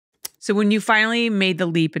So when you finally made the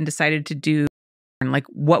leap and decided to do, like,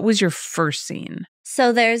 what was your first scene?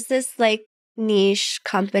 So there's this like niche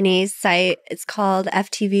company site. It's called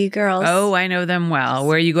FTV Girls. Oh, I know them well.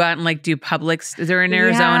 Where you go out and like do public. They're in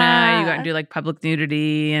Arizona. You go out and do like public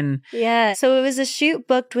nudity and. Yeah. So it was a shoot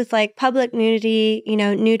booked with like public nudity, you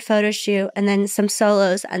know, nude photo shoot, and then some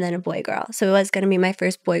solos, and then a boy girl. So it was going to be my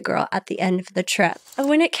first boy girl at the end of the trip.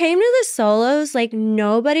 When it came to the solos, like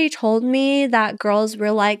nobody told me that girls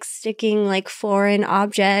were like sticking like foreign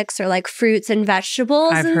objects or like fruits and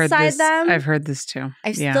vegetables inside them. I've heard this too.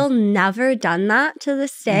 I've still never done that to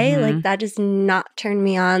this day. Like that does not turn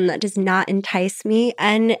me on. That does not entice me.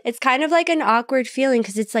 And it's kind of like an awkward feeling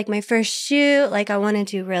because it's like my first shoot. Like I want to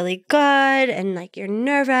do really good and like you're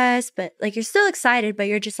nervous, but like you're still excited, but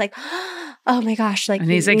you're just like, oh my gosh. Like, and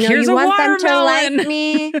he's like, you know, here's you a want watermelon. them to like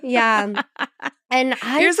me. Yeah. And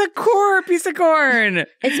here's a piece of corn.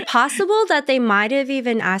 It's possible that they might have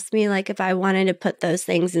even asked me like if I wanted to put those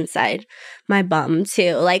things inside my bum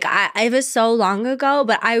too. Like it was so long ago,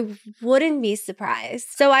 but I wouldn't be surprised.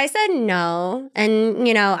 So I said no. And,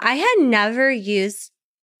 you know, I had never used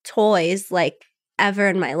toys like ever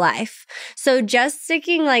in my life. So just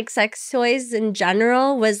sticking like sex toys in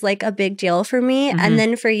general was like a big deal for me. And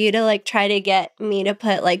then for you to like try to get me to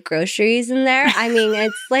put like groceries in there, I mean,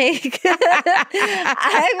 it's like,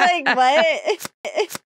 I'm like, what?